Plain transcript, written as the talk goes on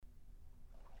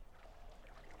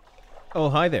Oh,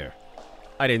 hi there.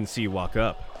 I didn't see you walk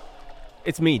up.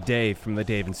 It's me, Dave, from the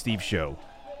Dave and Steve Show.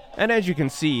 And as you can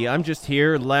see, I'm just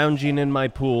here lounging in my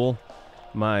pool,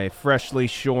 my freshly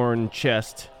shorn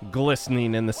chest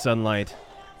glistening in the sunlight.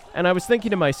 And I was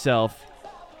thinking to myself,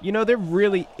 you know, there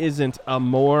really isn't a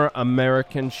more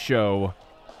American show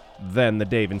than the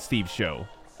Dave and Steve Show.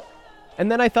 And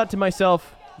then I thought to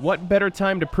myself, what better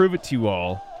time to prove it to you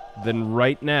all than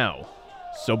right now?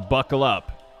 So buckle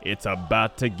up. It's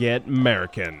about to get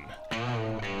Merican.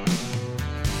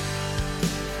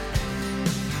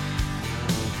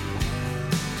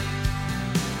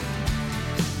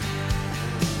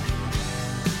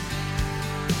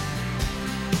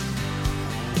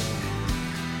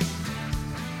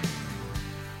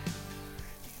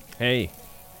 Hey,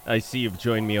 I see you've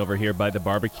joined me over here by the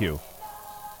barbecue.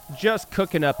 Just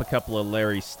cooking up a couple of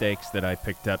Larry's steaks that I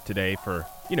picked up today for,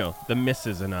 the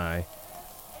missus and I.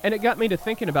 And it got me to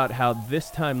thinking about how this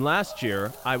time last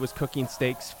year, I was cooking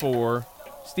steaks for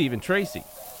Steve and Tracy.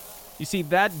 You see,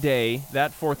 that day,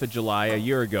 that 4th of July, a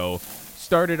year ago,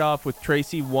 started off with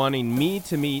Tracy wanting me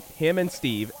to meet him and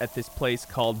Steve at this place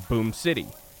called Boom City.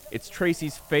 It's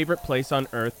Tracy's favorite place on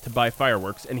earth to buy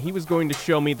fireworks, and he was going to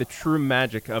show me the true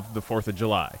magic of the 4th of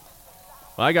July.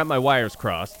 Well, I got my wires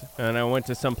crossed, and I went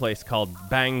to some place called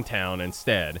Bangtown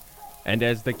instead. And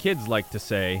as the kids like to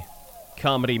say,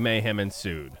 comedy mayhem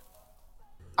ensued.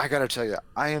 I gotta tell you,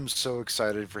 I am so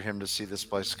excited for him to see this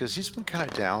place because he's been kind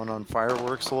of down on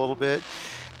fireworks a little bit.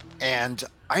 And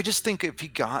I just think if he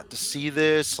got to see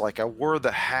this, like I wore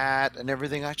the hat and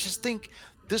everything, I just think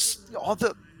this, all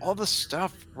the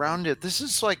stuff around it, this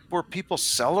is like where people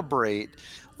celebrate,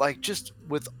 like just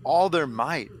with all their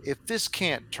might. If this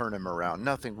can't turn him around,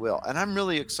 nothing will. And I'm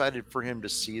really excited for him to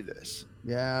see this.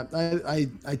 Yeah,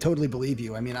 I totally believe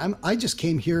you. I mean, I just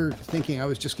came here thinking I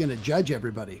was just going to judge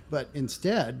everybody, but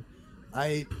instead,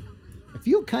 I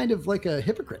feel kind of like a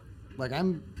hypocrite. Like I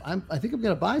think I'm going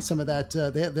to buy some of that.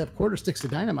 They have quarter sticks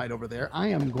of dynamite over there.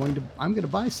 I'm going to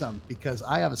buy some because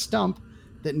I have a stump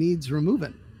that needs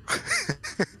removing.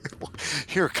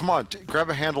 Here, come on,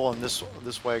 grab a handle on this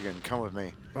wagon. Come with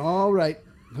me. All right.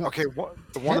 Okay, one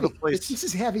of heavy. the places. This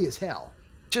is heavy as hell.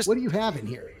 Just what do you have in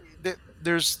here?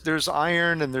 There's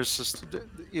iron, and there's just,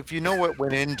 if you know what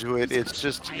went into it, it's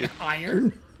just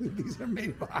iron. These are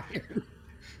made of iron.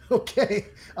 Okay,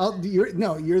 you're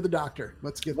the doctor.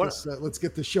 Let's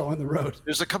get this show on the road.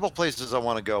 There's a couple places I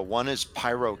want to go. One is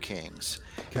Pyro Kings,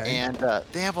 okay. And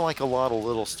they have like a lot of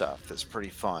little stuff that's pretty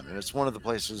fun, and it's one of the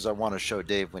places I want to show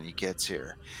Dave when he gets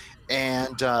here.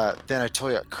 And then I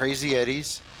told you Crazy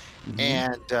Eddie's, mm-hmm.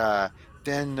 And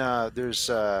then there's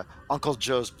Uncle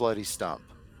Joe's Bloody Stump.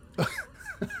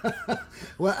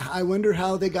 Well, I wonder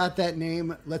how they got that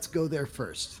name. Let's go there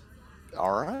first.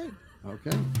 All right.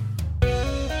 Okay.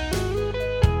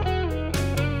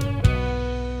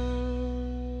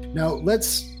 Now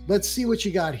let's see what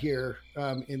you got here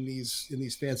in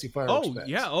these fancy fireworks beds.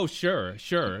 Yeah. Oh, sure.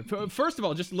 First of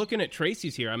all, just looking at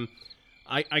Tracy's here,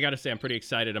 I gotta say I'm pretty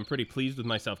excited. I'm pretty pleased with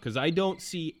myself because I don't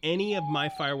see any of my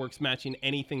fireworks matching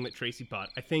anything that Tracy bought.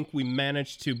 I think we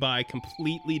managed to buy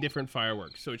completely different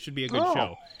fireworks, so it should be a good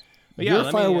show. But yeah,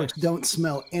 your fireworks don't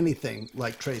smell anything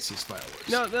like Tracy's fireworks.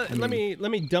 No, let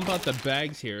me dump out the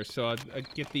bags here. So I'll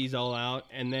get these all out,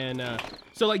 and then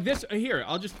so like this here,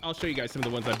 I'll show you guys some of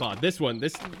the ones I bought. This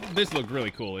looked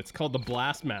really cool. It's called the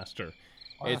Blastmaster.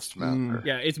 It's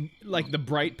like the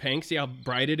bright pink. See how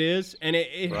bright it is, and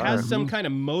it has some kind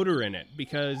of motor in it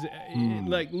because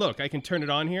look, I can turn it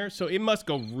on here, so it must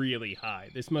go really high.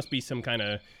 This must be some kind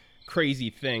of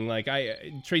crazy thing. Like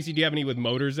Tracy, do you have any with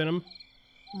motors in them?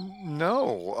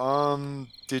 No.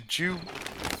 Did you?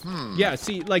 Yeah,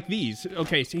 see, like these.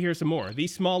 Okay, so here's some more.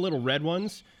 These small little red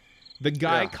ones, the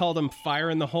guy called them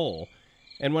fire in the hole.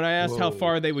 And when I asked how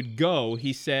far they would go,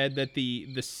 he said that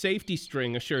the safety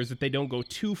string assures that they don't go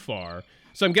too far.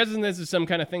 So I'm guessing this is some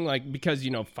kind of thing like, because,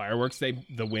 fireworks,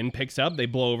 the wind picks up, they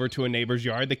blow over to a neighbor's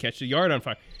yard, they catch the yard on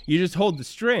fire. You just hold the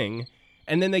string,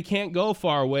 and then they can't go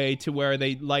far away to where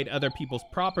they light other people's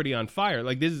property on fire.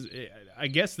 Like I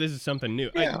guess this is something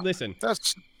new. Yeah, listen.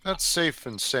 That's safe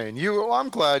and sane. I'm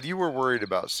glad you were worried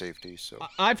about safety. So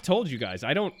I've told you guys,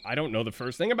 I don't know the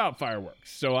first thing about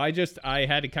fireworks. So I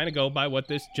had to kind of go by what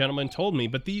this gentleman told me.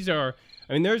 But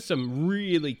there's some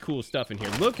really cool stuff in here.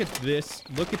 Look at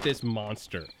this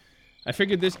monster. I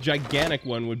figured this gigantic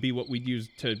one would be what we'd use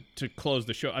to close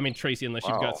the show. I mean, Tracy, unless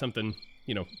you've got something,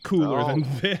 cooler than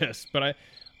this, but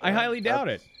I highly doubt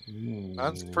it.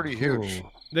 That's pretty huge.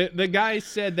 The guy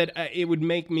said that it would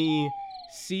make me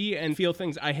see and feel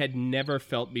things I had never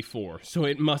felt before. So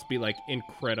it must be like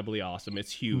incredibly awesome.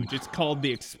 It's huge. It's called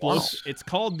the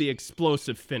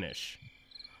explosive finish.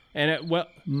 And I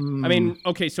mean,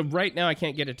 okay, so right now I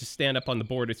can't get it to stand up on the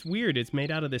board. It's weird. It's made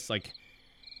out of this like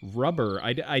rubber.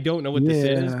 I don't know what this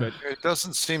is, but it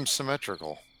doesn't seem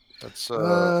symmetrical. That's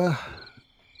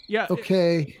yeah.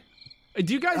 Okay.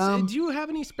 Do you guys do you have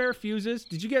any spare fuses?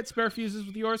 Did you get spare fuses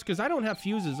with yours? Because I don't have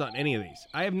fuses on any of these.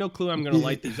 I have no clue I'm going to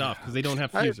light these off because they don't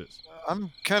have fuses.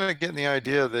 I'm kind of getting the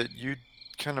idea that you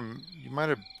might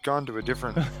have gone to a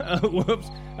different. Whoops!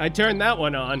 I turned that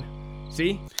one on.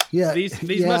 See? Yeah. These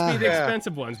must be the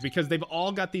expensive ones because they've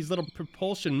all got these little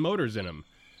propulsion motors in them.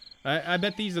 I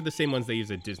bet these are the same ones they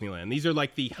use at Disneyland. These are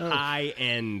like the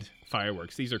high-end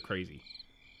fireworks. These are crazy.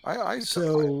 I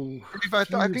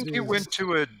think you went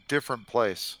to a different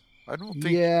place. I don't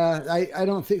think. Yeah, I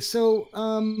don't think so.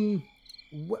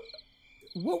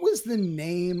 What was the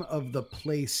name of the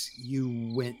place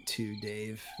you went to,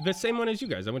 Dave? The same one as you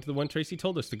guys. I went to the one Tracy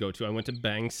told us to go to. I went to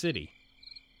Bang City.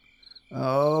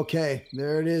 Okay,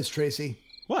 there it is, Tracy.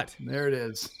 What? There it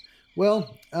is.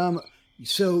 Well,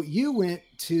 so you went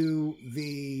to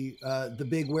the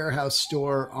big warehouse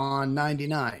store on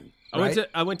 99. Right?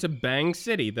 I went to Bang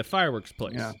City, the fireworks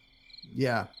place.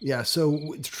 Yeah.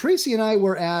 So Tracy and I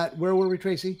were at, where were we,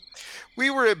 Tracy?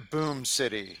 We were at Boom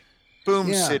City.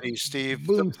 Boom City, Steve.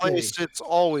 Boom the place City. It's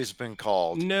always been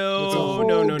called.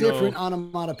 No. Different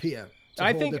onomatopoeia.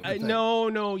 I think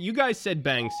no. You guys said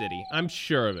Bang City. I'm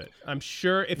sure of it. I'm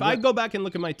sure. If I go back and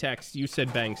look at my text, you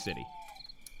said Bang City.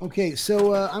 Okay,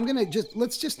 so I'm gonna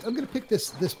pick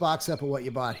this box up of what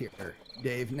you bought here,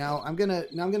 Dave. Now I'm gonna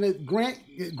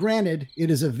granted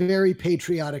it is a very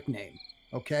patriotic name.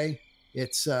 Okay,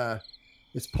 it's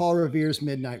Paul Revere's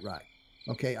Midnight Ride.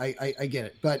 Okay, I get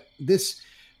it, but this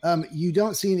you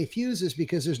don't see any fuses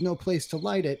because there's no place to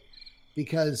light it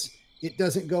because it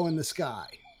doesn't go in the sky.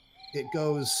 It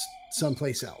goes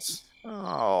someplace else.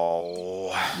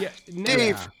 Oh, yeah,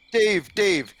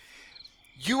 Dave.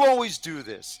 You always do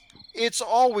this. It's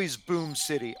always Boom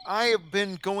City. I have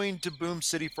been going to Boom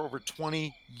City for over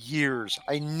 20 years.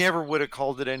 I never would have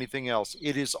called it anything else.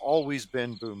 It has always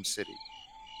been Boom City.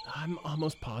 I'm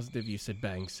almost positive you said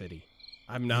Bang City.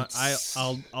 I'm not.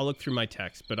 I'll look through my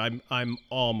text, but I'm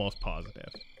almost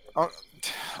positive.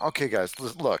 Okay, guys.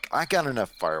 Look, I got enough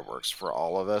fireworks for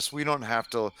all of us. We don't have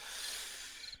to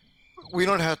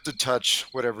touch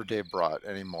whatever Dave brought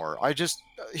anymore. Let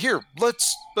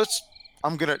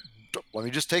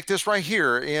me just take this right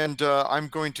here, and I'm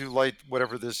going to light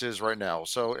whatever this is right now.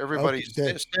 So everybody,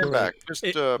 stand back.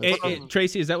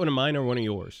 Tracy, is that one of mine or one of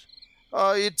yours?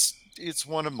 It's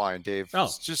one of mine, Dave. Oh,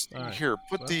 just right. Here.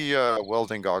 Put the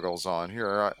welding goggles on.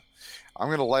 Here, I'm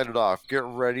going to light it off. Get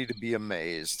ready to be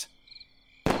amazed.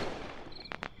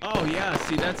 Oh yeah,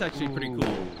 see, that's actually pretty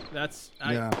cool. That's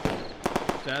pretty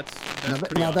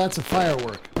now that's a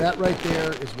firework. That right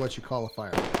there is what you call a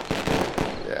firework.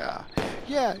 Yeah.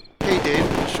 Hey,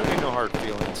 Dave, I'll show you no hard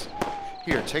feelings.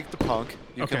 Here, take the punk.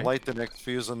 You can light the next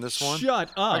fuse on this one. Shut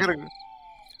up.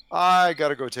 I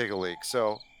gotta go take a leak.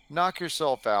 So knock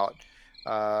yourself out.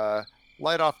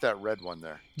 Light off that red one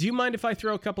there. Do you mind if I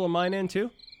throw a couple of mine in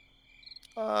too?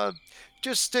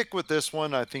 Just stick with this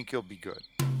one. I think you'll be good.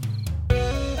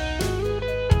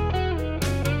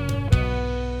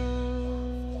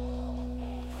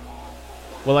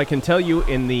 Well, I can tell you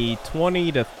in the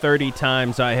 20 to 30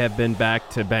 times I have been back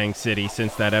to Bang City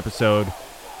since that episode,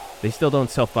 they still don't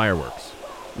sell fireworks.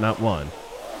 Not one.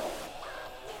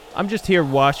 I'm just here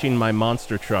washing my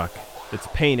monster truck that's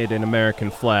painted in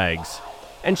American flags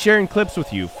and sharing clips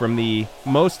with you from the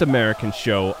most American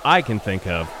show I can think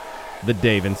of, The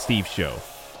Dave and Steve Show.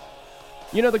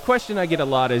 You know, the question I get a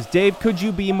lot is, Dave, could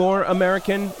you be more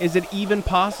American? Is it even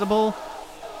possible?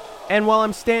 And while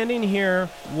I'm standing here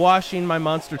washing my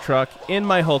monster truck in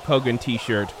my Hulk Hogan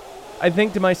t-shirt, I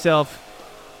think to myself,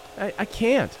 I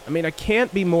can't. I mean, I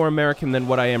can't be more American than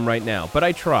what I am right now, but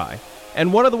I try.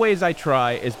 And one of the ways I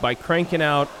try is by cranking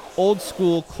out old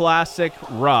school classic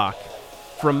rock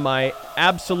from my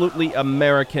absolutely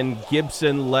American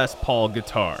Gibson Les Paul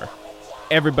guitar.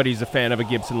 Everybody's a fan of a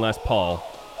Gibson Les Paul,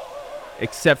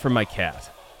 except for my cat.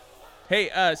 Hey,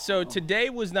 so today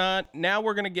was not. Now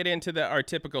we're gonna get into our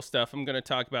typical stuff. I'm gonna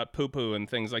talk about poo-poo and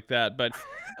things like that. But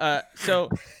so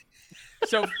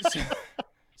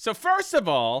first of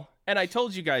all, and I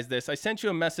told you guys this. I sent you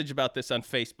a message about this on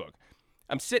Facebook.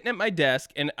 I'm sitting at my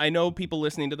desk, and I know people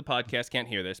listening to the podcast can't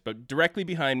hear this, but directly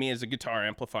behind me is a guitar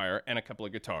amplifier and a couple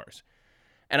of guitars.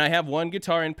 And I have one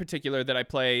guitar in particular that I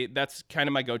play. That's kind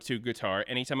of my go-to guitar.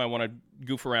 Anytime I want to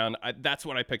goof around, that's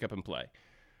what I pick up and play.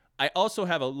 I also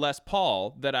have a Les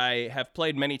Paul that I have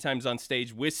played many times on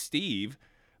stage with Steve,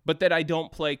 but that I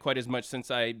don't play quite as much since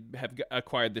I have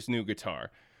acquired this new guitar.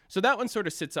 So that one sort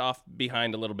of sits off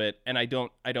behind a little bit, and I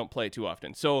don't play it too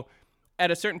often. So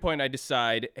at a certain point, I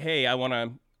decide, hey,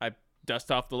 I dust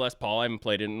off the Les Paul. I haven't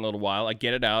played it in a little while. I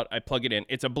get it out. I plug it in.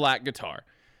 It's a black guitar.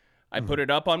 I put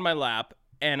it up on my lap,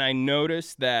 and I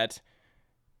notice that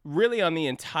really on the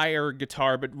entire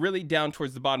guitar, but really down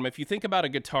towards the bottom. If you think about a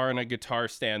guitar and a guitar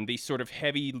stand, the sort of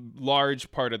heavy,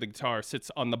 large part of the guitar sits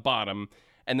on the bottom,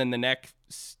 and then the neck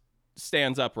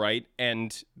stands upright,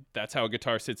 and that's how a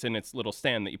guitar sits in its little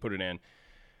stand that you put it in.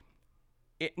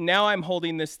 Now I'm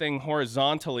holding this thing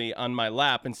horizontally on my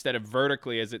lap instead of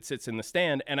vertically as it sits in the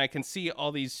stand, and I can see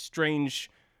all these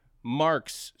strange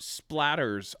marks,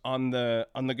 splatters on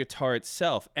the guitar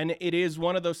itself. And it is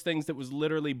one of those things that was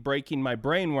literally breaking my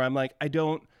brain, where I'm like,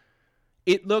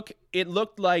 it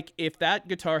looked like if that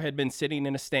guitar had been sitting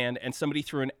in a stand and somebody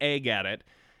threw an egg at it,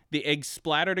 the egg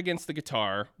splattered against the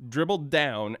guitar, dribbled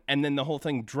down, and then the whole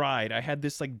thing dried. I had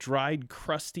this like dried,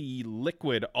 crusty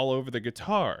liquid all over the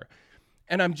guitar.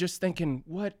 And I'm just thinking,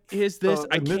 what is this?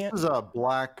 This is a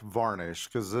black varnish,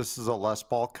 because this is a Les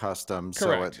Paul custom.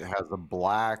 Correct. So it has a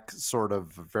black, sort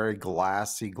of very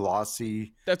glossy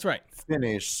That's right.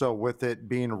 finish. So with it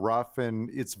being rough, and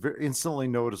it's very instantly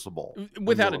noticeable.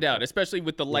 Without a doubt, especially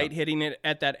with the light hitting it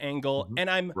at that angle. Mm-hmm.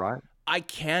 And Right. I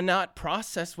cannot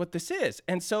process what this is.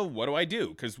 And so what do I do?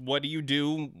 Because what do you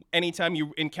do anytime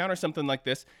you encounter something like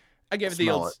this? I give it the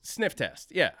old sniff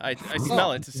test. Yeah, I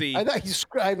smell it to see. I thought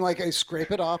I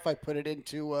scrape it off. I put it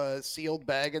into a sealed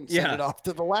bag and send it off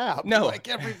to the lab. No, like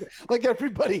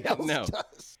everybody else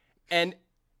does. And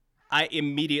I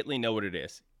immediately know what it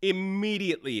is.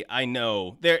 Immediately, I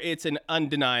know it's an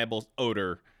undeniable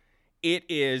odor. It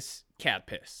is cat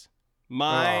piss.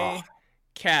 My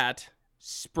cat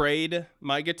sprayed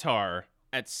my guitar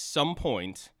at some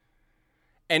point.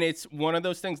 And it's one of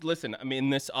those things. Listen, I'm in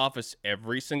this office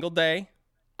every single day.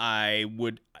 I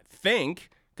would think,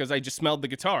 because I just smelled the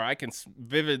guitar, I can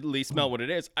vividly smell what it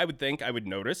is. I would think I would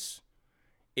notice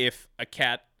if a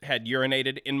cat had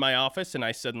urinated in my office and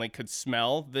I suddenly could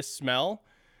smell this smell.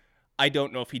 I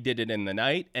don't know if he did it in the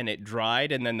night and it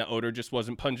dried and then the odor just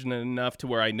wasn't pungent enough to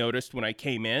where I noticed when I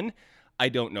came in. I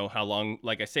don't know how long,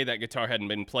 like I say, that guitar hadn't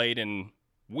been played in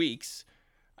weeks.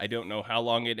 I don't know how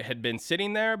long it had been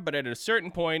sitting there, but at a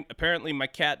certain point, apparently my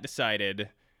cat decided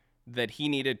that he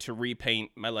needed to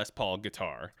repaint my Les Paul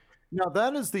guitar. Now,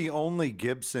 that is the only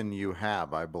Gibson you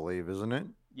have, I believe, isn't it?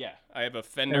 Yeah, I have a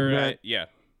Fender. Yeah.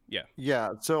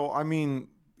 Yeah, so, I mean,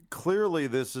 clearly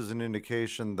this is an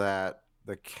indication that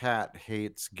the cat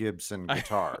hates Gibson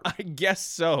guitars. I guess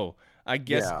so.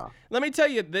 Yeah. Let me tell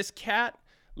you, this cat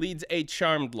leads a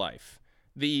charmed life.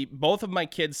 Both of my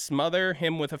kids smother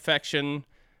him with affection.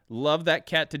 Love that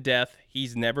cat to death.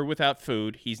 He's never without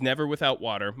food. He's never without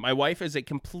water. My wife is a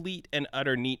complete and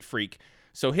utter neat freak.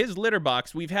 So his litter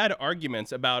box, we've had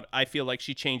arguments about, I feel like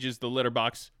she changes the litter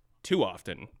box too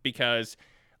often because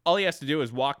all he has to do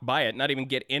is walk by it, not even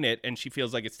get in it, and she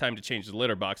feels like it's time to change the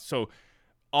litter box. So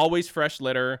always fresh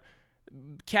litter.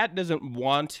 Cat doesn't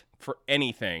want for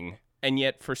anything, and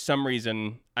yet for some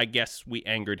reason, I guess we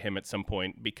angered him at some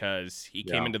point because he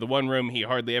came into the one room he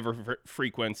hardly ever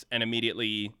frequents and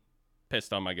immediately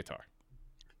pissed on my guitar.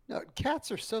 No,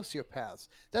 cats are sociopaths.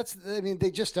 They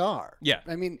just are. Yeah.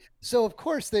 So of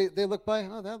course they look by,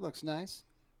 oh, that looks nice.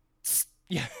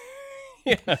 Yeah.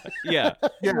 Yeah.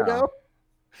 You know?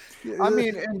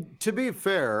 And to be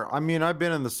fair, I've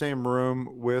been in the same room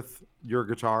with your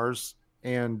guitars,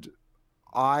 and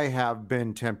I have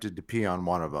been tempted to pee on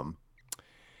one of them.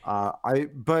 I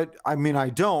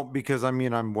don't, because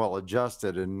I'm well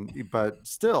adjusted, but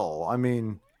still,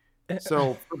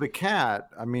 so for the cat,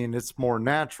 it's more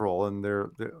natural, and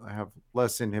they have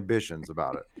less inhibitions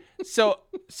about it. So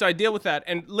I deal with that.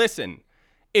 And listen,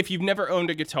 if you've never owned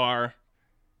a guitar,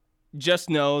 just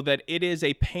know that it is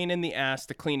a pain in the ass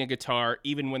to clean a guitar,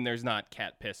 even when there's not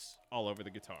cat piss all over the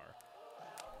guitar.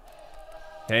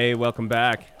 Hey, welcome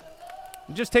back.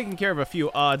 I'm just taking care of a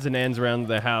few odds and ends around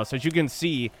the house. As you can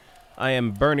see, I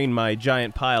am burning my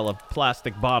giant pile of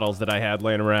plastic bottles that I had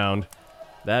laying around.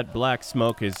 That black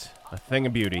smoke is a thing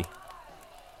of beauty.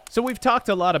 So we've talked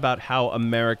a lot about how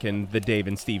American the Dave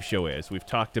and Steve show is. We've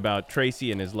talked about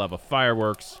Tracy and his love of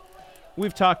fireworks.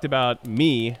 We've talked about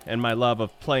me and my love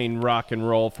of playing rock and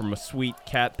roll from a sweet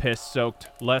cat piss-soaked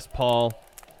Les Paul.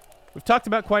 We've talked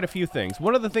about quite a few things.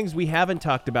 One of the things we haven't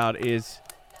talked about is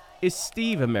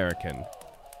Steve American?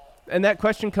 And that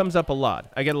question comes up a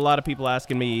lot. I get a lot of people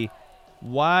asking me,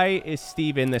 why is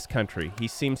Steve in this country? He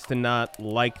seems to not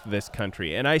like this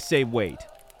country. And I say, wait.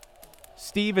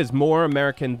 Steve is more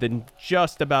American than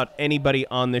just about anybody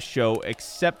on this show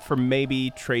except for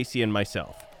maybe Tracy and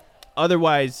myself.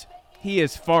 Otherwise, he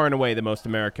is far and away the most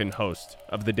American host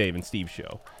of the Dave and Steve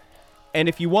Show. And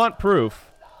if you want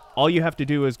proof, all you have to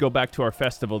do is go back to our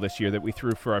festival this year that we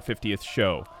threw for our 50th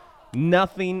show.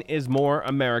 Nothing is more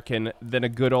American than a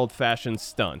good old-fashioned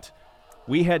stunt.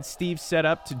 We had Steve set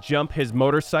up to jump his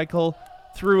motorcycle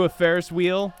through a Ferris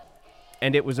wheel,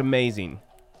 and it was amazing.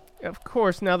 Of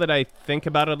course, now that I think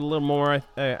about it a little more,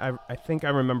 I think I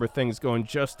remember things going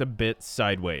just a bit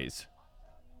sideways.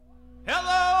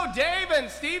 Hello, Dave and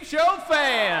Steve Show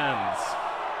fans!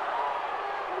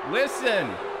 Listen,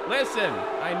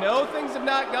 I know things have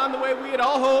not gone the way we had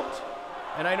all hoped,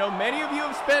 and I know many of you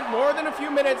have spent more than a few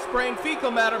minutes spraying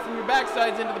fecal matter from your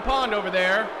backsides into the pond over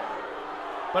there,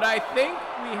 but I think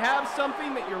we have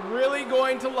something that you're really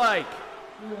going to like.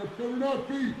 Yeah, it better not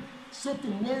be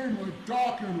something lame like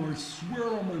docking, or I swear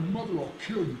on my mother I'll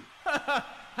kill you.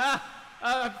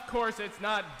 Of course it's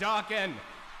not Dawkin.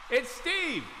 It's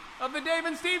Steve of the Dave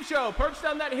and Steve Show, perched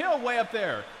on that hill way up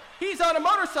there. He's on a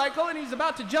motorcycle and he's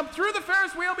about to jump through the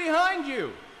Ferris wheel behind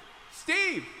you.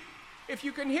 Steve, if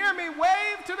you can hear me,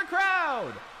 wave to the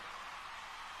crowd.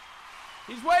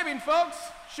 He's waving, folks.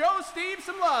 Show Steve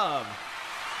some love.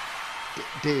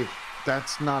 Dave,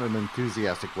 that's not an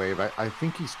enthusiastic wave. I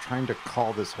think he's trying to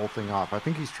call this whole thing off. I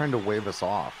think he's trying to wave us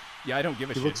off. Yeah, I don't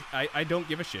give a shit. I don't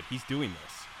give a shit. He's doing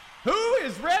this. Who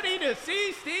is ready to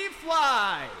see Steve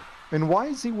fly? And why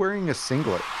is he wearing a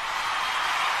singlet?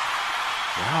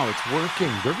 Wow, it's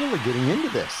working. They're really getting into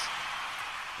this.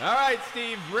 All right,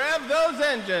 Steve, rev those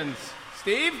engines.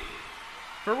 Steve,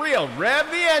 for real, rev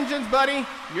the engines, buddy.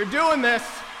 You're doing this.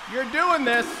 You're doing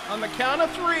this. On the count of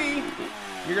 3,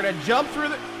 you're going to jump through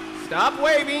the... Stop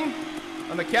waving.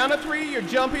 On the count of 3, you're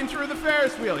jumping through the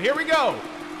Ferris wheel. Here we go.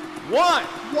 1,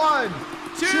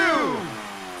 2, 3.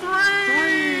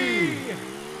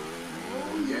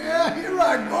 Oh yeah, here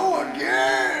I go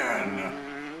again.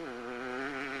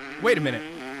 Wait a minute.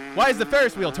 Why is the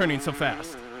Ferris wheel turning so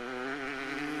fast?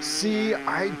 See,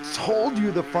 I told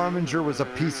you the Farminger was a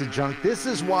piece of junk. This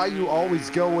is why you always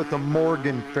go with the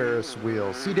Morgan Ferris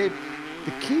wheel. See, Dave,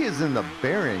 the key is in the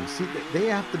bearings. See, they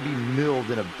have to be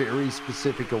milled in a very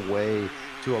specific way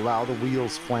to allow the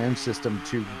wheel's flange system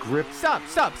to grip. Stop.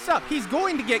 He's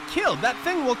going to get killed. That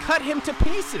thing will cut him to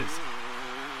pieces.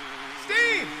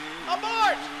 Steve,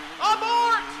 abort!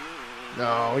 Abort!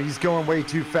 No, he's going way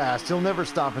too fast. He'll never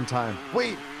stop in time.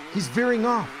 Wait, he's veering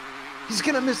off. He's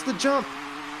gonna miss the jump.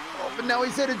 Oh, but now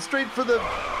he's headed straight for the...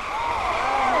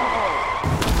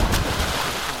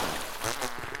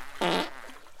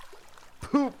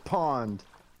 poop pond.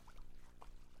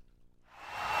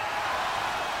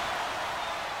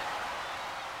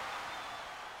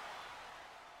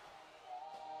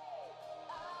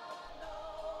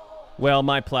 Well,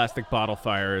 my plastic bottle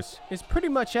fire is pretty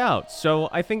much out, so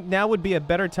I think now would be a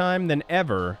better time than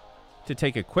ever to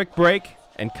take a quick break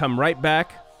and come right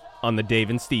back on the Dave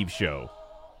and Steve Show.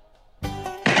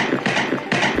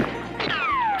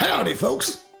 Howdy,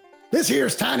 folks. This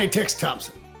here's Tiny Tex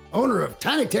Thompson, owner of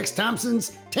Tiny Tex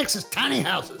Thompson's Texas Tiny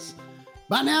Houses.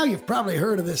 By now, you've probably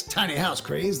heard of this tiny house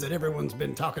craze that everyone's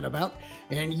been talking about,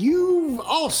 and you've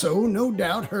also no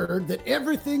doubt heard that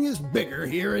everything is bigger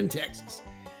here in Texas.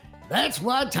 That's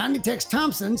why Tiny Tex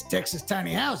Thompson's Texas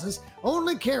Tiny Houses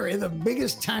only carry the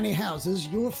biggest tiny houses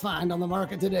you'll find on the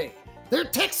market today. They're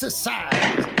Texas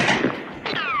sized.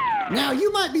 Now,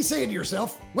 you might be saying to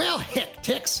yourself, well, heck,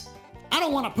 Tex, I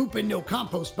don't want to poop in no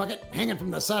compost bucket hanging from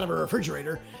the side of a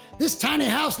refrigerator. This tiny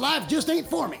house life just ain't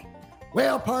for me.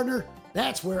 Well, partner,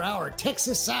 that's where our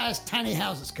Texas-sized tiny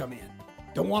houses come in.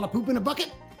 Don't want to poop in a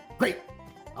bucket? Great.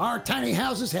 Our tiny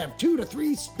houses have 2 to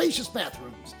 3 spacious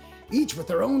bathrooms, each with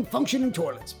their own functioning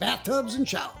toilets, bathtubs, and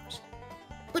showers.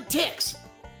 But Tex,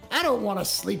 I don't want to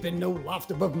sleep in no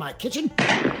loft above my kitchen.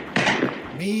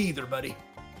 Me either, buddy.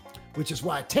 Which is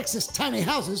why Texas tiny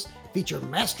houses feature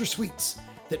master suites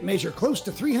that measure close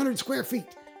to 300 square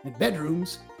feet and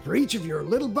bedrooms for each of your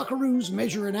little buckaroos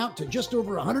measuring out to just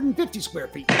over 150 square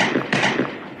feet.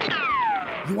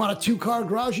 You want a 2-car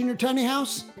garage in your tiny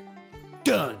house?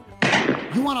 Done.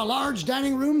 You want a large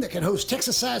dining room that can host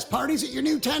Texas-sized parties at your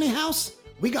new tiny house?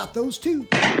 We got those too.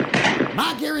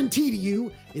 My guarantee to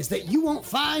you is that you won't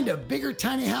find a bigger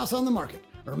tiny house on the market,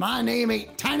 or my name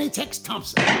ain't Tiny Tex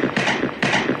Thompson.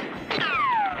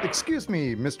 Excuse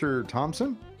me, Mr.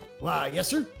 Thompson? Why, yes,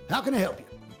 sir. How can I help you?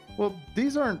 Well,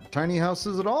 these aren't tiny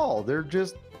houses at all. They're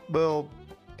just, well,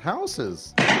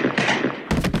 houses.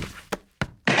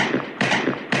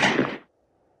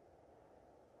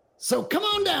 So come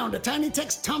on down to Tiny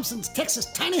Tex Thompson's Texas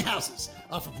Tiny Houses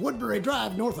off of Woodbury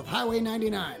Drive north of Highway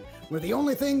 99, where the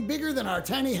only thing bigger than our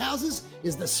tiny houses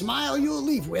is the smile you'll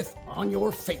leave with on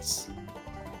your face.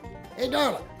 Hey,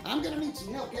 darling, I'm going to need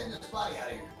some help getting this body out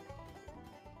of here.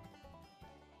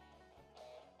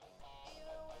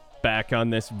 Back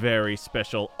on this very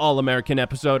special All-American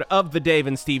episode of The Dave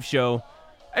and Steve Show.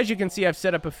 As you can see, I've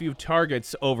set up a few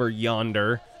targets over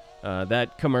yonder.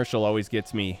 That commercial always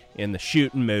gets me in the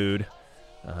shooting mood.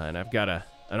 And I've got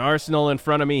an arsenal in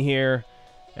front of me here,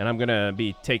 and I'm going to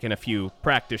be taking a few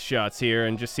practice shots here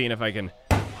and just seeing if I can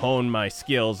hone my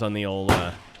skills on the old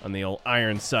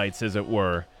iron sights, as it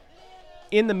were.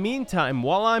 In the meantime,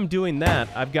 while I'm doing that,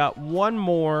 I've got one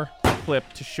more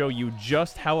clip to show you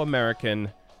just how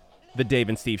American The Dave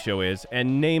and Steve Show is,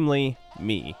 and namely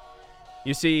me.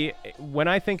 You see, when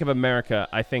I think of America,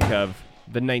 I think of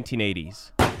the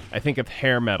 1980s. I think of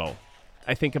hair metal.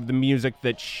 I think of the music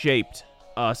that shaped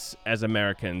us as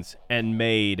Americans and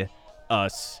made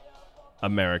us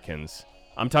Americans.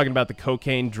 I'm talking about the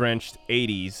cocaine-drenched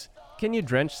 80s. Can you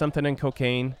drench something in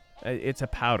cocaine? It's a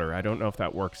powder. I don't know if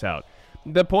that works out.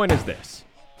 The point is this.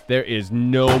 There is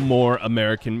no more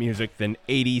American music than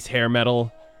 80s hair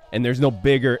metal, and there's no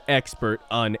bigger expert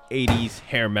on 80s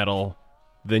hair metal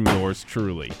than yours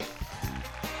truly.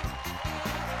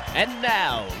 And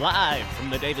now, live from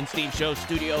the Dave and Steve Show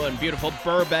studio in beautiful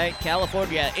Burbank,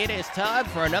 California, it is time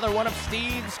for another one of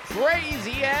Steve's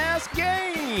crazy-ass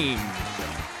games.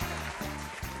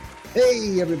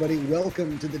 Hey, everybody.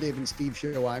 Welcome to the Dave and Steve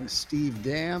Show. I'm Steve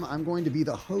Dam. I'm going to be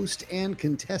the host and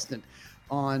contestant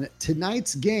on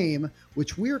tonight's game,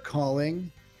 which we're calling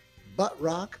Butt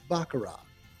Rock Baccarat.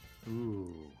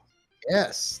 Ooh.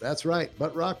 Yes, that's right.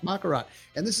 Butt Rock Baccarat.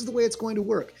 And this is the way it's going to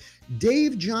work.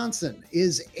 Dave Johnson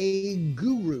is a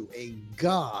guru, a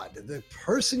god, the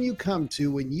person you come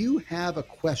to when you have a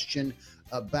question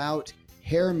about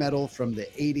hair metal from the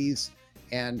 80s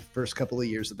and first couple of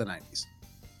years of the 90s.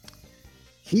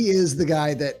 He is the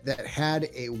guy that had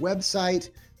a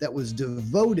website that was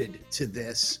devoted to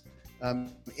this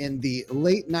in the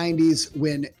late 90s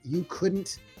when you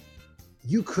couldn't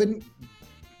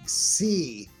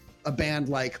see a band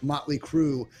like Motley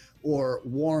Crue or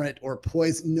Warrant or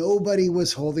Poison. Nobody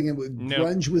was holding him.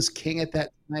 Grunge was king at that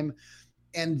time.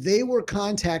 And they were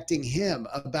contacting him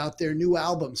about their new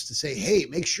albums to say, hey,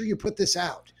 make sure you put this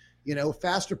out. You know,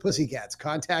 Faster Pussycats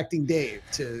contacting Dave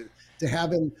to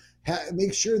have him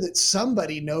make sure that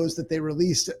somebody knows that they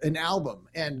released an album,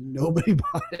 and nobody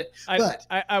bought it.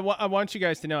 I want you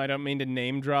guys to know, I don't mean to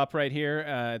name drop right here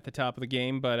at the top of the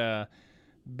game, but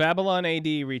Babylon AD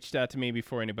reached out to me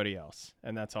before anybody else,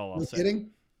 and that's all I'll say.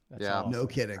 Kidding? That's all I'll no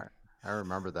say. kidding. I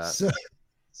remember that.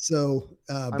 So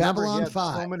Babylon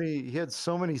 5. He had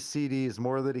so many CDs,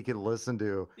 more that he could listen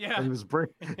to. Yeah. And he was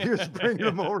bringing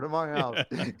them over to my house.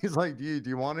 He's like, do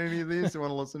you want any of these? Do you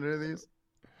want to listen to any of these?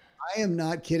 I am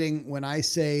not kidding when I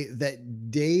say that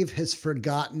Dave has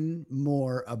forgotten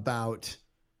more about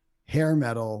hair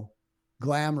metal,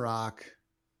 glam rock,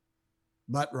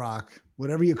 butt rock,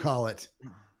 whatever you call it,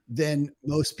 than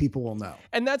most people will know.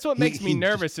 And that's what makes me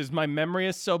nervous is my memory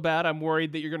is so bad. I'm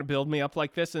worried that you're going to build me up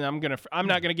like this, and I'm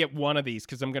not going to get one of these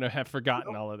because I'm going to have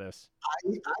forgotten all of this.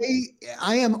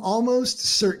 I am almost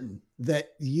certain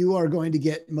that you are going to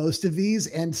get most of these,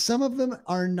 and some of them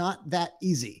are not that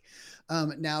easy.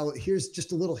 Now, here's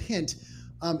just a little hint.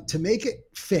 To make it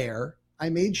fair, I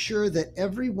made sure that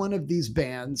every one of these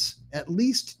bands at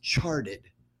least charted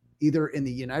either in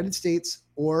the United States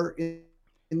or in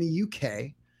the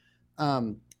UK.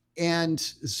 And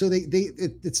so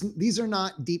these are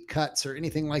not deep cuts or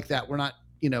anything like that. We're not,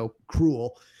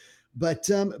 cruel, but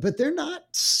they're not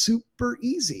super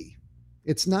easy.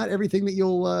 It's not everything that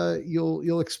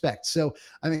you'll expect. So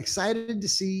I'm excited to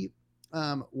see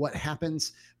what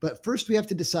happens. But first, we have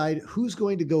to decide who's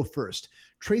going to go first.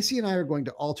 Tracy and I are going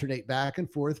to alternate back and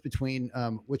forth between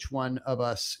which one of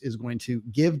us is going to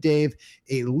give Dave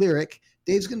a lyric.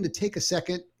 Dave's going to take a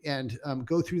second and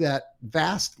go through that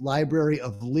vast library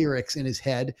of lyrics in his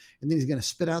head, and then he's going to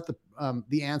spit out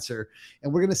the answer,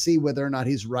 and we're going to see whether or not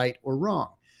he's right or wrong.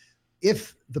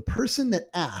 If the person that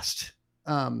asked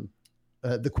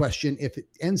the question, if it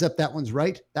ends up that one's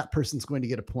right, that person's going to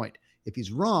get a point. If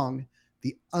he's wrong,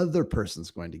 the other person's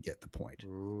going to get the point.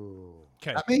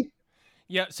 Okay. Got me?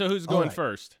 Yeah. So who's going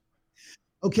first?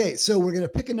 Okay. So we're going to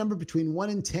pick a number between 1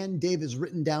 and 10. Dave has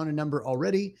written down a number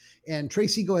already. And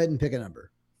Tracy, go ahead and pick a number.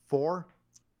 4.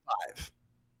 5.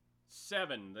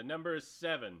 7. The number is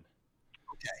 7.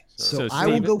 Okay. So I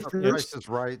will go Price first. is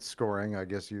Right scoring. I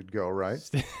guess you'd go, right?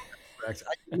 Correct.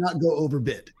 I did not go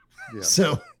overbid. Yeah.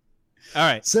 So, all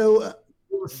right. So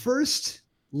your first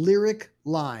lyric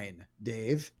line,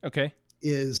 Dave, Okay.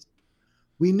 is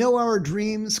we know our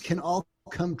dreams can all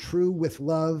come true with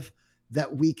love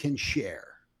that we can share.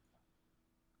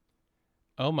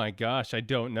 Oh my gosh, I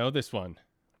don't know this one.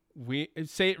 Read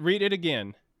it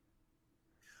again.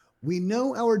 We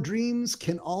know our dreams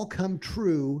can all come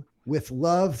true with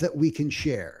love that we can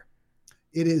share.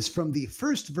 It is from the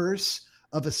first verse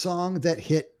of a song that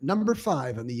hit number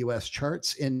 5 on the US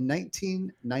charts in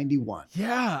 1991.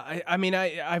 Yeah,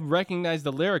 I recognize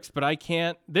the lyrics, but I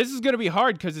can't. This is going to be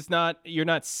hard because you're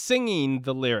not singing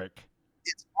the lyric.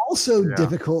 It's also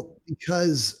difficult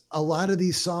because a lot of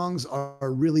these songs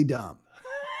are really dumb.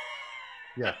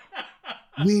 Yeah.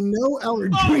 We know our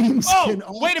dreams can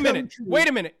all wait a come minute. true. Wait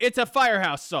a minute. It's a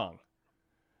Firehouse song.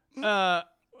 Love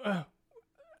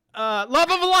of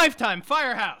a Lifetime,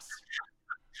 Firehouse.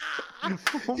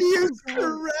 He is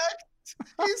correct.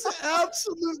 He's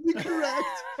absolutely correct.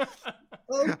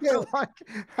 Okay. I like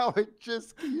how you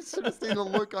should have seen the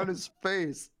look on his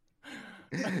face.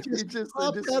 He just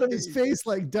popped out of his face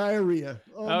like diarrhea.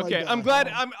 Oh Okay, my God. I'm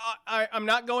glad. I'm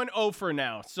not going over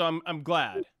now, so I'm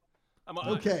glad.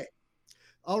 Okay.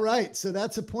 All right. So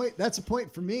that's a point. That's a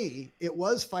point for me. It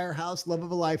was Firehouse, Love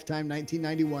of a Lifetime,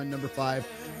 1991, number 5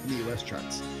 in the US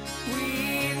charts.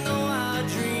 We know our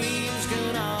dreams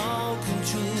can all come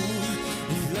true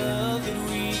with love that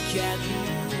we can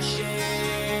share.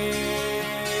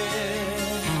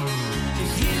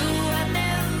 With you, I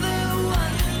never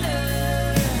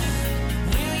wonder,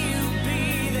 will you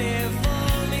be there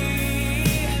for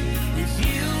me? With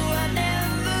you, I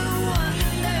never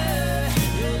wonder,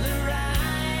 you're the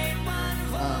right one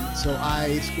for So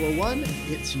I score 1.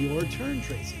 It's your turn,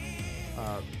 Tracy.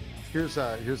 Here's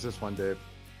this one, Dave.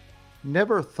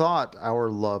 Never thought our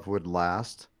love would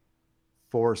last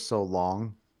for so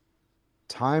long.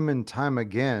 Time and time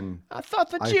again, I thought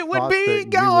that I you would thought be that you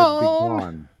gone.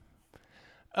 would be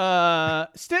gone.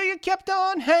 Still you kept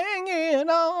on hanging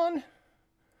on.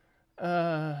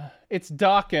 It's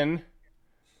Dawkin.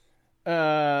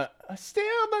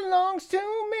 Still belongs to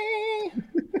me.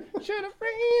 Should have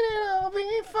read it all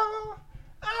before.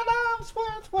 Our love's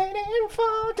worth waiting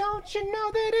for. Don't you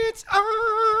know that it's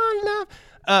our love?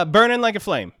 Burning Like a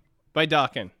Flame by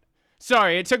Dawkin.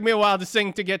 Sorry, it took me a while to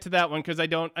sing to get to that one because I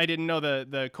didn't know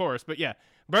the chorus. But yeah,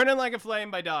 Burning Like a Flame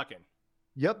by Dawkin.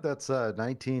 Yep, that's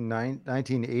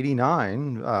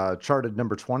 1989, charted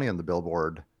number 20 on the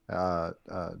Billboard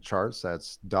charts.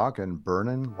 That's Dawkin,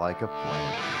 Burning Like a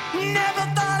Flame. Never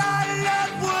thought our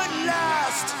love would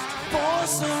last for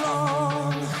so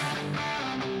long.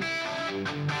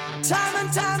 Time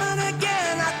and time and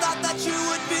again, I thought that you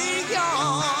would be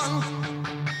gone.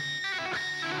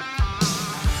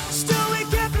 Still we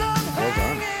kept on Well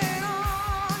done. hanging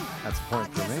on. That's a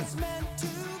point for me. It's meant to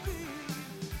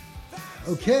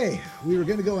be. Okay. We were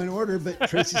going to go in order, but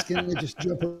Tracy's going to just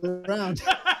jump around.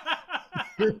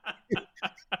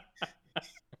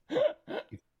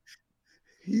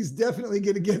 He's definitely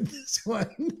going to get this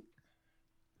one.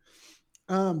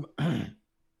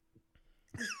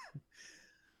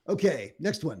 Okay,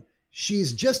 next one.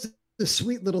 She's just a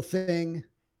sweet little thing,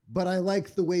 but I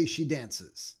like the way she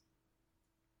dances.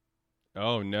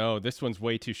 Oh no, this one's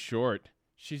way too short.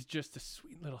 She's just a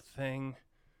sweet little thing,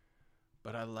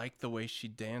 but I like the way she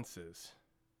dances.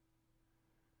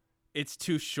 It's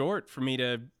too short for me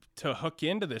to hook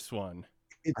into this one.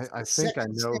 I think I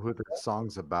know who the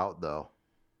song's about, though.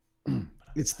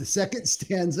 It's the second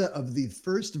stanza of the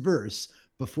first verse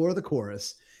before the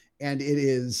chorus, and it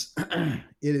is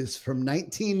from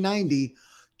 1990,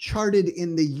 charted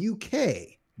in the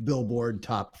UK Billboard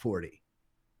Top 40.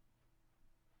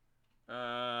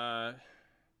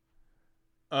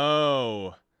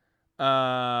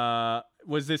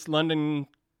 Was this London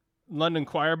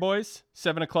Choir Boys?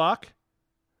 7 o'clock?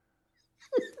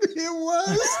 It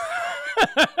was.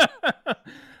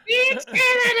 It's 7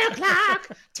 o'clock.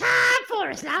 Time for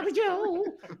a sloppy Joe.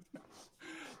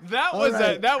 That's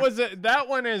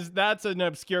an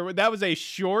obscure. That was a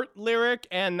short lyric,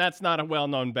 and that's not a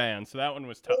well-known band, so that one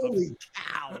was tough. Holy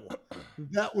cow.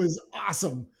 That was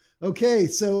awesome. Okay,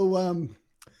 so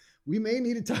we may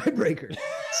need a tiebreaker.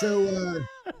 So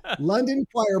London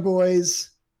Choir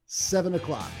Boys, 7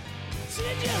 o'clock. She's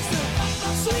just a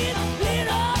sweet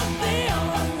little thing,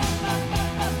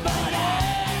 but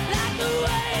I like the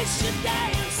way she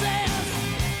dances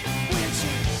when she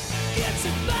gets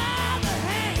you by the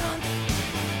hand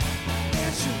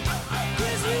and she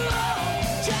gives you all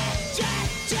jack, jack,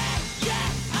 jack,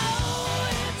 jack. Oh,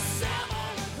 it's 7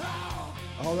 o'clock.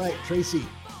 All right, Tracy,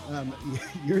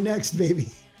 you're next,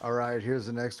 baby. All right, here's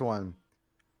the next one.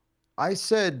 I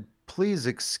said, please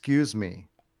excuse me.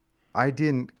 I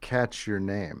didn't catch your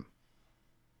name.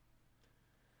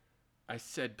 I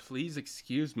said, please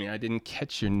excuse me. I didn't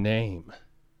catch your name.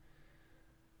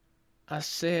 I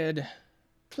said,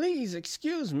 please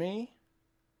excuse me.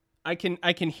 I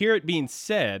can hear it being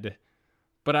said,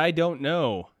 but I don't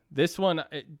know. This one,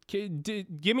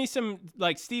 give me some,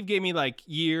 like Steve gave me like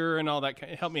year and all that.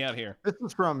 Help me out here. This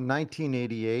is from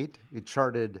 1988. It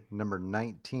charted number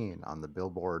 19 on the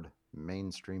Billboard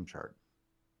mainstream chart.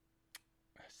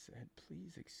 I said,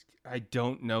 please excuse. I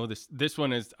don't know this. This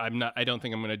one is, I don't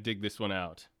think I'm going to dig this one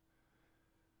out.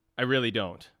 I really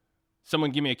don't.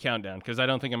 Someone give me a countdown because I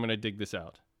don't think I'm going to dig this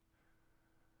out.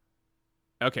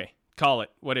 Okay, call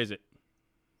it. What is it?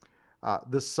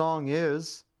 The song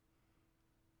is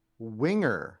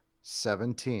Winger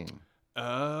 17.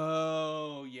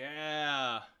 Oh,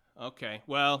 yeah. Okay.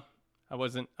 Well, I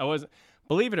wasn't,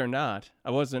 believe it or not, I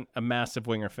wasn't a massive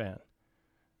Winger fan.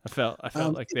 I felt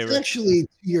like they were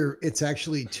it's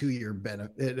actually to your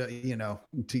benefit,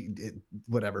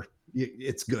 whatever.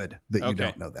 It's good that you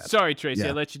don't know that. Sorry, Tracy.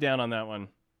 I let you down on that one.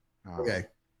 Okay.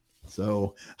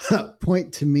 So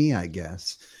point to me, I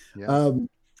guess. Yeah.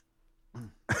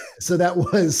 So that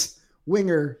was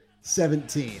Winger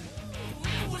 17.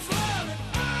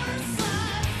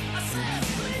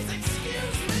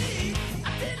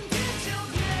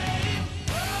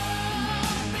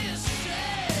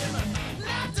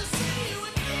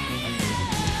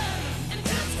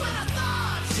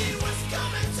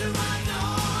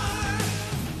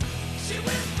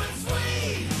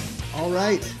 All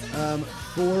right.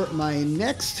 For my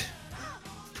next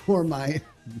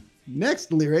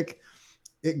lyric,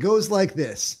 it goes like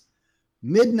this: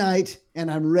 midnight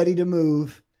and I'm ready to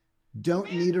move.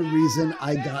 Don't need a reason,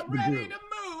 I got the groove.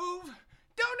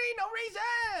 Don't need no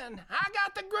reason, I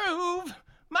got the groove.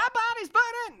 My body's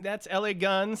burning. That's LA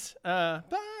Guns. Burning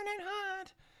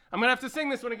hot. I'm gonna have to sing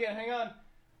this one again. Hang on.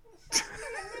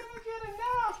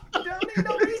 Don't need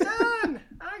no reason,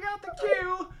 I got the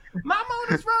cue. My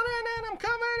motor's running and I'm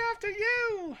coming after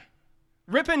you.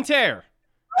 Rip and Tear,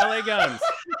 LA Guns.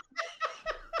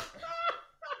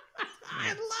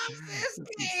 I love this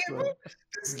game.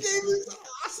 This game is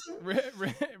awesome.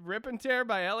 Rip and Tear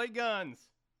by LA Guns.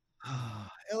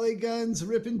 LA Guns,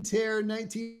 Rip and Tear,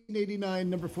 1989,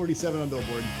 number 47 on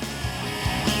Billboard.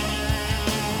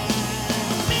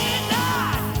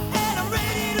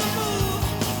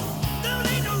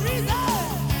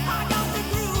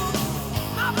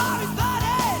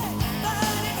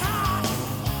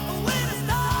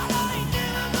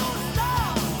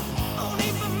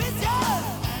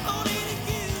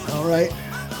 All right.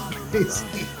 It's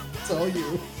all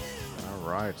you. All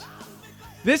right.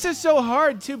 This is so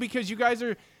hard, too, because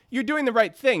you're doing the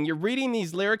right thing. You're reading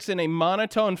these lyrics in a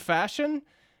monotone fashion,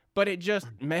 but it just,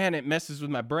 man, it messes with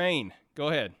my brain. Go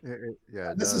ahead.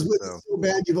 Yeah. This is so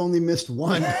bad you've only missed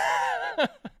one.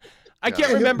 I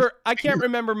can't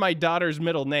remember my daughter's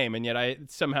middle name, and yet I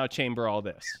somehow chamber all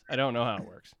this. I don't know how it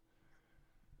works.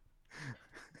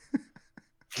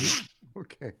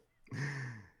 Okay.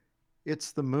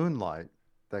 It's the moonlight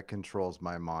that controls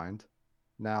my mind.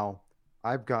 Now,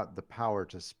 I've got the power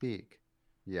to speak.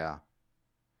 Yeah.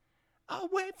 I'll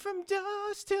wait from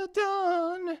dusk till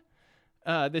dawn.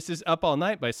 This is Up All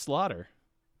Night by Slaughter.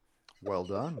 Well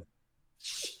done.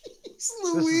 Jeez, This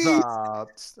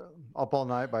is Up All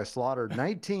Night by Slaughter.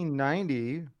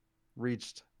 1990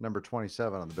 reached number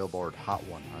 27 on the Billboard Hot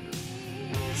 100.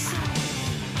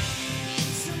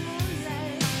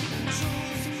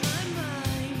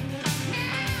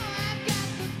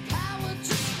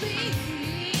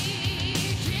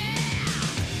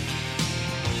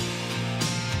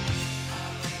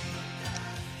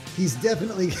 He's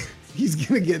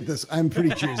going to get this. I'm pretty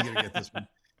sure he's going to get this one.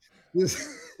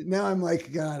 Now I'm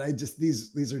like, God,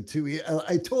 these are too.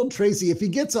 I told Tracy if he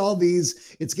gets all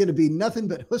these, it's going to be nothing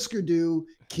but Husker Du,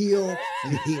 Keel,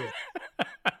 and Heel.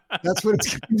 That's what it's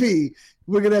going to be.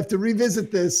 We're going to have to revisit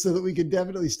this so that we can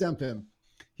definitely stump him.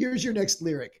 Here's your next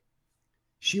lyric.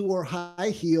 She wore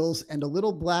high heels and a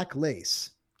little black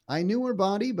lace. I knew her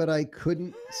body, but I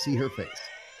couldn't see her face.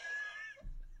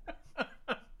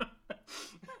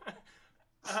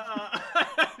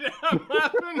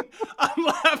 I'm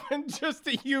laughing just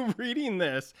at you reading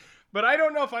this, but I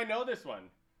don't know if I know this one.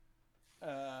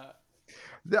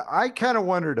 I kind of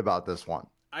wondered about this one.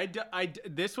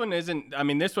 This one isn't. I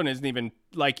mean, this one isn't even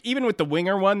like, even with the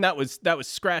Winger one, that was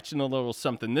scratching a little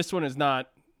something. This one is not.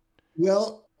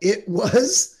 Well, it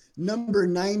was number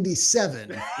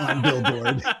 97 on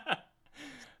Billboard.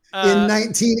 In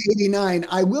 1989,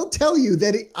 I will tell you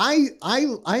that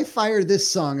I fire this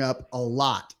song up a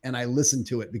lot and I listen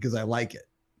to it because I like it.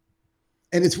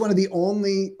 And it's one of the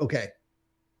only, okay,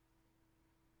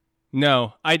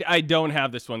 No, I don't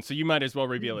have this one, so you might as well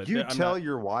reveal it. You I'm tell not,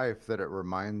 your wife that it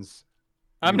reminds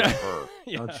I'm you not, of her,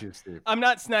 yeah. don't you, Steve? I'm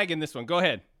not snagging this one. Go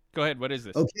ahead. What is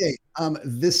this? Okay.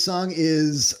 This song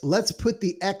is "Let's Put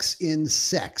the X in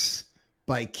Sex"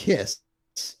 by Kiss,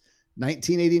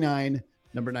 1989,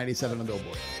 number 97 on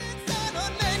Billboard.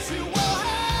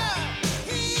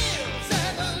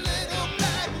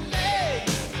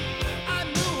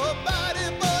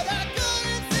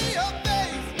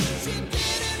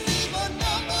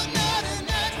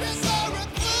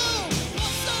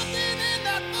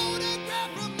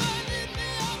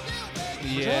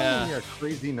 Yeah.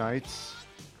 Crazy Nights.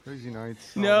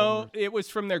 No, it was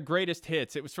from their greatest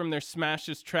hits. It was from their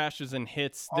smashes, trashes, and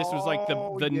hits. This was like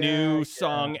the new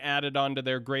song added onto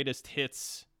their greatest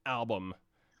hits album.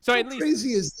 So at least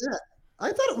crazy is that?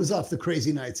 I thought it was off the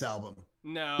Crazy Nights album.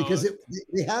 No, because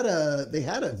they had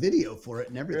a video for it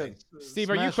and everything. Steve,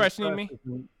 are you questioning me?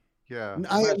 Yeah,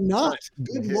 I am not.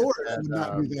 Good Lord, I would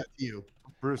not do that to you.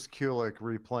 Bruce Kulick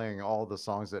replaying all the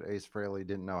songs that Ace Frehley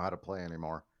didn't know how to play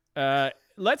anymore.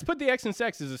 Let's Put the X in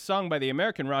Sex is a song by the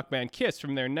American rock band Kiss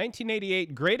from their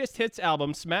 1988 greatest hits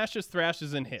album, Smashes,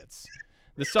 Thrashes, and Hits.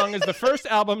 The song is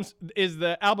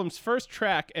the album's first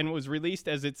track and was released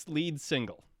as its lead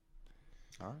single.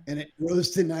 And it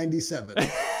rose to 97 on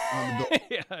the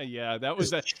bill. yeah, that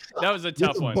was a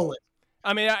tough one. Bullet.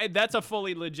 I mean, that's a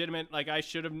fully legitimate. Like, I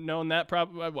should have known that.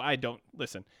 Probably, I don't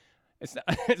listen.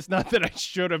 It's not that I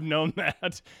should have known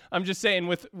that. I'm just saying,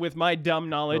 with my dumb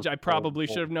knowledge, I probably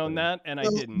should have known that, and I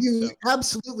didn't. You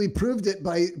absolutely proved it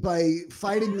by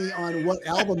fighting me on what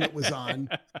album it was on,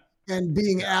 and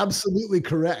being absolutely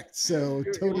correct. So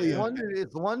totally.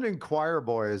 It's London Choir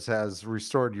Boys has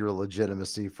restored your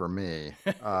legitimacy for me,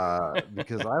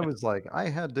 because I was like, I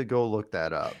had to go look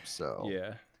that up. So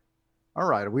yeah. All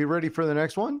right, are we ready for the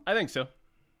next one? I think so.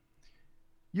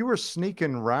 You were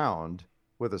sneaking round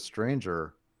with a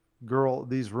stranger. Girl,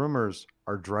 these rumors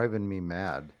are driving me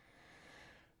mad.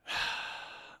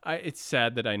 It's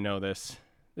sad that I know this.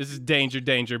 This is Danger,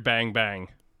 Danger, Bang, Bang.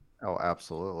 Oh,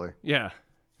 absolutely. Yeah.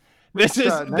 This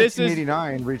is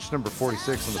 1989 reached number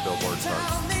 46 on the Billboard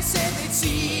chart. They said they'd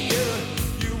see you.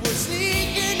 You were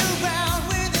sneaking around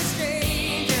with a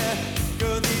stranger.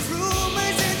 Girl, these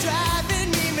rumors are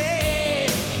driving me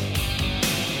mad.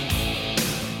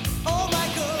 Oh my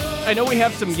God. I know we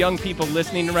have some young people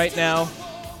listening right now,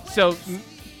 so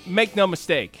make no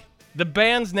mistake. The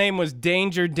band's name was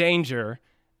Danger, Danger,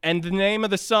 and the name of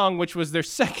the song, which was their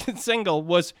second single,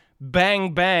 was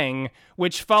Bang Bang,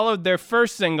 which followed their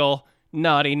first single,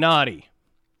 Naughty Naughty.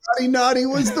 Naughty Naughty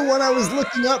was the one I was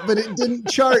looking up, but it didn't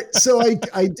chart, so I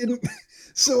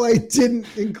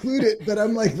didn't include it. But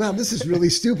I'm like, wow, this is really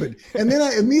stupid. And then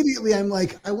I'm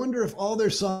like, I wonder if all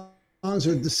their songs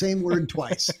are the same word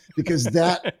twice, because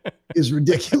that is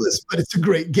ridiculous, but it's a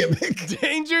great gimmick.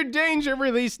 Danger, Danger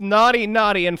released Naughty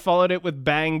Naughty and followed it with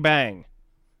Bang Bang.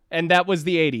 And that was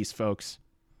the 80s, folks.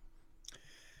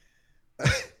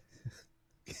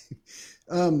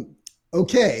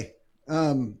 Okay.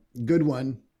 Good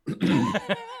one.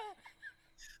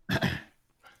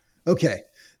 Okay.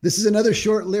 This is another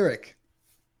short lyric,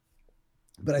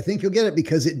 but I think you'll get it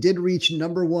because it did reach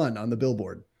number 1 on the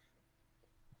Billboard.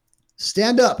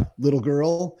 Stand up, little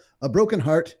girl. A broken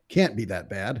heart can't be that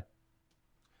bad.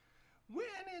 When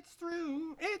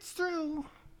it's through.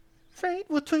 Fate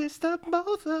will twist up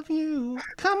both of you.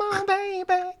 Come on,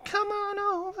 baby, come on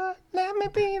over. Let me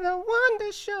be the one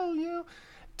to show you.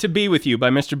 To Be With You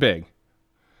by Mr. Big.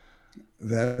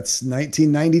 That's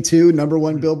 1992, number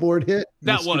 1 Billboard hit.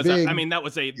 That Mr. was,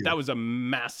 Big. that was a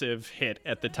massive hit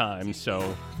at the time.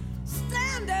 So,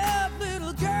 Stand up,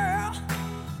 little girl.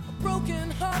 A broken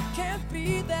heart can't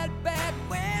be that bad.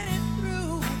 When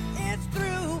it's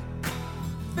through.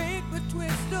 Fate will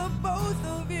twist up both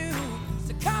of you.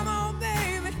 So come on,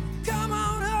 baby, come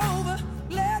on over.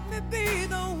 Let me be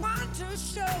the one to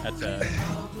show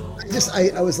that's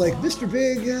I was like, Mr.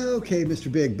 Big, yeah, okay,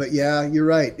 Mr. Big, but yeah, you're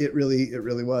right. It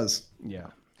really was. yeah.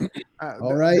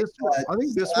 All right. I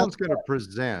think this one's going to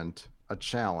present a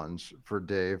challenge for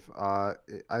Dave. I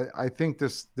think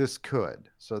this could.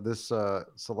 So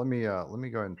let me go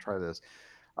ahead and try this.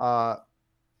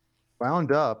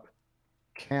 Wound up,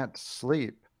 can't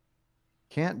sleep,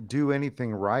 can't do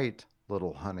anything right,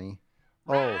 little honey.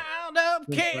 Round up,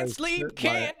 can't sleep,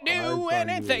 can't do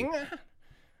anything.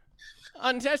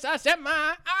 Until I set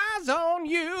my eyes on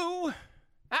you,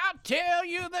 I'll tell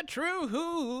you the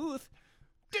truth.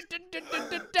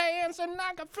 Dancing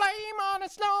like a flame on a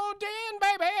snow den,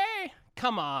 baby.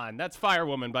 Come on, that's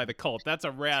Firewoman by The Cult. That's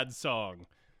a rad song.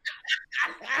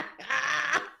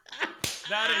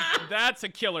 That's a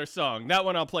killer song. That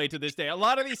one I'll play to this day. A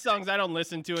lot of these songs I don't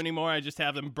listen to anymore. I just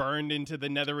have them burned into the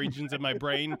nether regions of my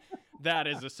brain. That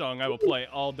is a song I will play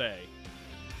all day.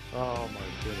 Oh my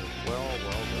goodness. Well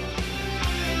done.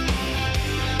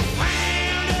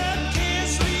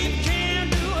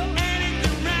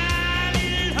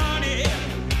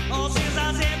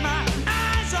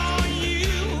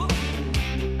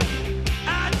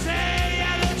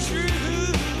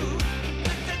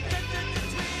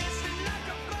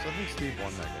 Steve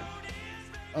won that game.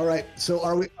 All right. So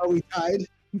are we tied?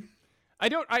 Hey,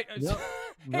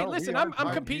 listen,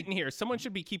 I'm competing here. Someone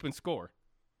should be keeping score.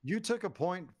 You took a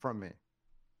point from me.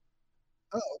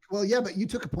 Oh, well, yeah, but you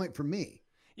took a point from me.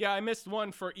 Yeah, I missed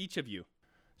one for each of you.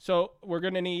 So we're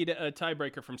going to need a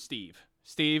tiebreaker from Steve.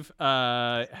 Steve,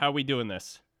 how are we doing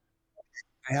this?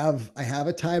 I have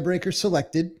a tiebreaker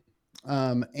selected.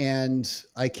 And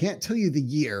I can't tell you the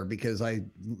year because I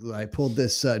pulled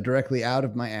this directly out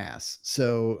of my ass.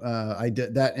 So I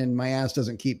did that, and my ass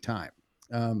doesn't keep time.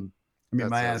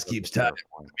 My ass keeps time.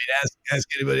 I mean, ask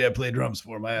anybody I play drums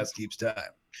for. My ass keeps time.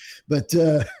 But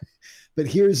here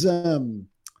is the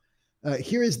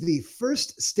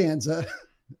first stanza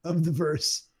of the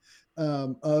verse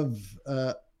of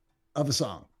a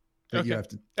song that you have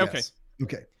to guess.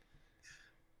 Okay.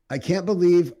 I can't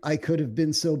believe I could have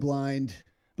been so blind,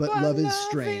 but love is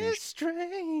strange. Love is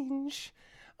strange.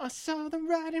 I saw the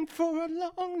writing for a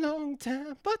long, long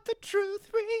time, but the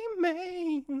truth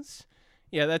remains.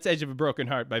 Yeah, that's Edge of a Broken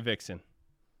Heart by Vixen.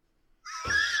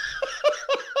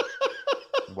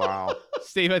 Wow.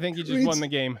 Steve, I think you just won the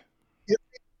game.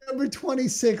 Number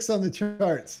 26 on the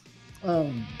charts. I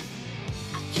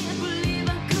can't believe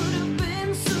I could have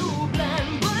been so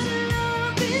blind, but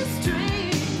love is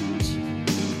strange.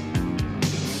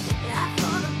 I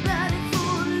thought about it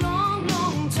for a long,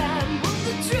 long time, but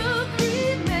the truth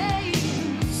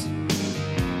remains.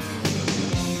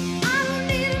 I don't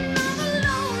need another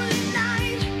lonely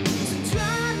night to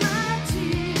dry my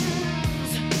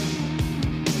tears.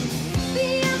 The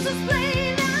answer's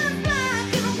plain as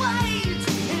black and white,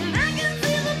 and I can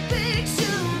see the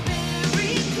picture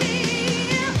very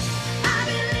clear. I've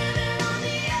been living on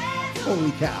the edge of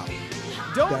Holy cow.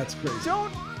 That's crazy.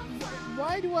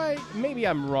 Why do maybe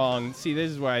I'm wrong. See,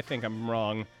 this is where I think I'm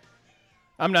wrong.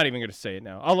 I'm not even going to say it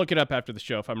now. I'll look it up after the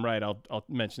show. If I'm right, I'll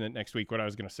mention it next week, what I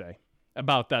was going to say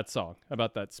about that song,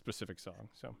 about that specific song.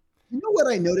 So, you know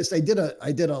what I noticed? I did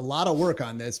a lot of work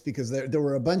on this because there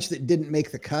were a bunch that didn't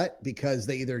make the cut because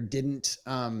they either didn't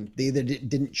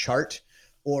chart,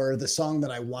 or the song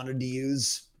that I wanted to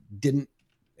use didn't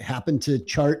happen to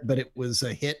chart, but it was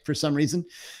a hit for some reason.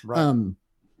 Right.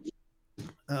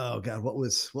 Oh God, what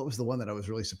was the one that I was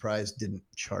really surprised didn't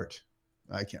chart?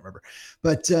 I can't remember.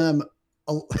 But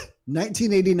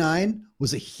 1989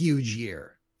 was a huge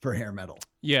year for hair metal.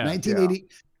 yeah.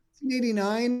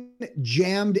 1989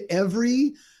 jammed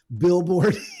every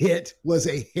Billboard hit was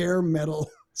a hair metal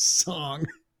song.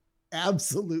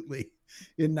 Absolutely.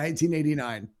 In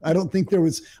 1989. I don't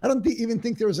even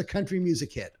think there was a country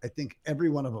music hit. I think every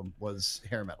one of them was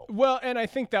hair metal. Well, and I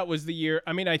think that was the year.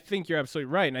 I mean, I think you're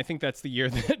absolutely right. And I think that's the year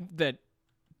that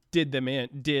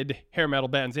did hair metal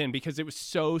bands in, because it was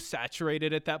so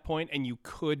saturated at that point and you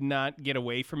could not get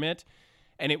away from it.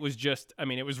 And it was just, I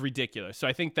mean, it was ridiculous. So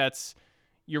I think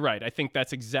you're right. I think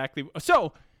that's exactly.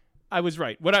 So I was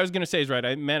right. What I was going to say is right.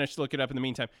 I managed to look it up in the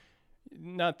meantime.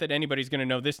 Not that anybody's going to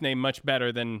know this name much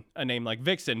better than a name like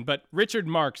Vixen, but Richard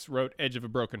Marx wrote Edge of a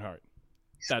Broken Heart.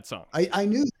 That song. I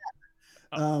knew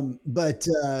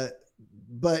that.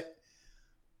 But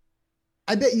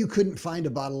I bet you couldn't find a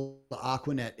bottle of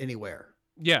Aquanet anywhere.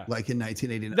 Yeah. Like in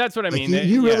 1989. That's what I mean.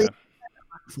 You really.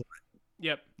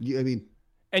 Yep.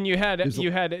 And you had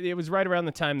it was right around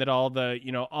the time that all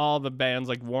the bands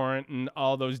like Warrant and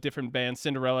all those different bands,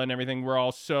 Cinderella and everything, were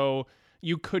all so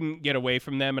you couldn't get away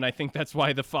from them. And I think that's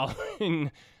why the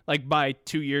following, like by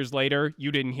 2 years later,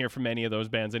 you didn't hear from any of those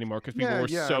bands anymore because people were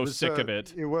so sick of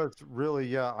it. It was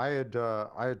really, I had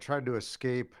tried to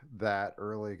escape that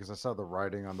early because I saw the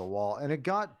writing on the wall and it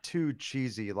got too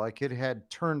cheesy. Like it had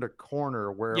turned a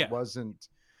corner where it wasn't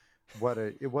what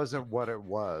it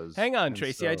was. Hang on,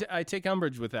 Tracy. I take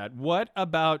umbrage with that. What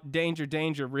about Danger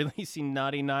Danger releasing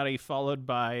Naughty Naughty followed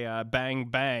by Bang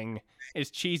Bang is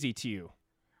cheesy to you?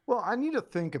 Well, I need to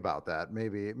think about that.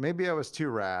 Maybe I was too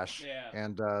rash. Yeah.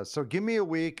 And so give me a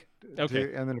week.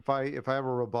 Okay. And then if I have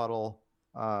a rebuttal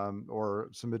or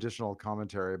some additional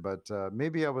commentary, but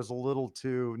maybe I was a little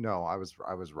too. No, I was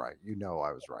right. I was right.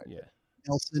 Yeah.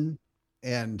 Nelson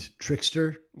and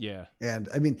Trickster. Yeah. And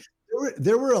I mean, there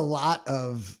there were a lot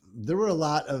of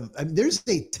I mean, there's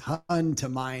a ton to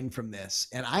mine from this,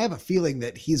 and I have a feeling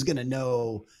that he's going to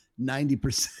know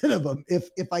 90% of them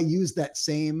if I use that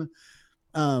same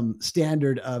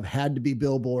standard of had to be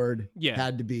Billboard,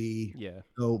 had to be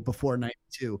before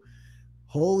 92.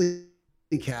 Holy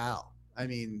cow. I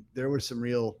mean, there were some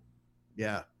real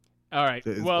All right.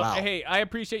 Well, wow. Hey, I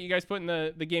appreciate you guys putting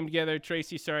the game together.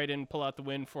 Tracy, sorry I didn't pull out the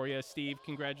win for you. Steve,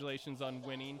 congratulations on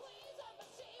winning.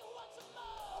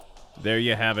 There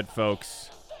you have it, folks.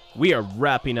 We are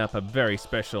wrapping up a very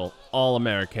special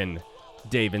All-American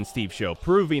Dave and Steve show,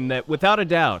 proving that, without a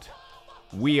doubt,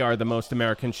 we are the most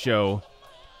American show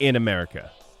in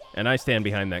America. And I stand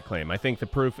behind that claim. I think the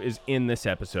proof is in this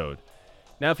episode.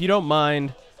 Now, if you don't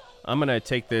mind, I'm going to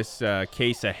take this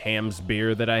case of Ham's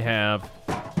beer that I have.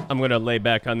 I'm going to lay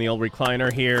back on the old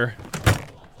recliner here,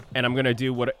 and I'm going to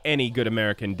do what any good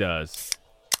American does.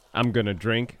 I'm going to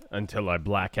drink until I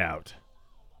black out.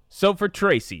 So for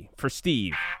Tracy, for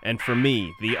Steve, and for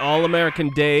me, the All-American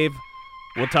Dave,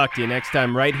 we'll talk to you next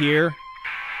time right here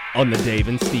on the Dave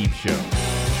and Steve Show.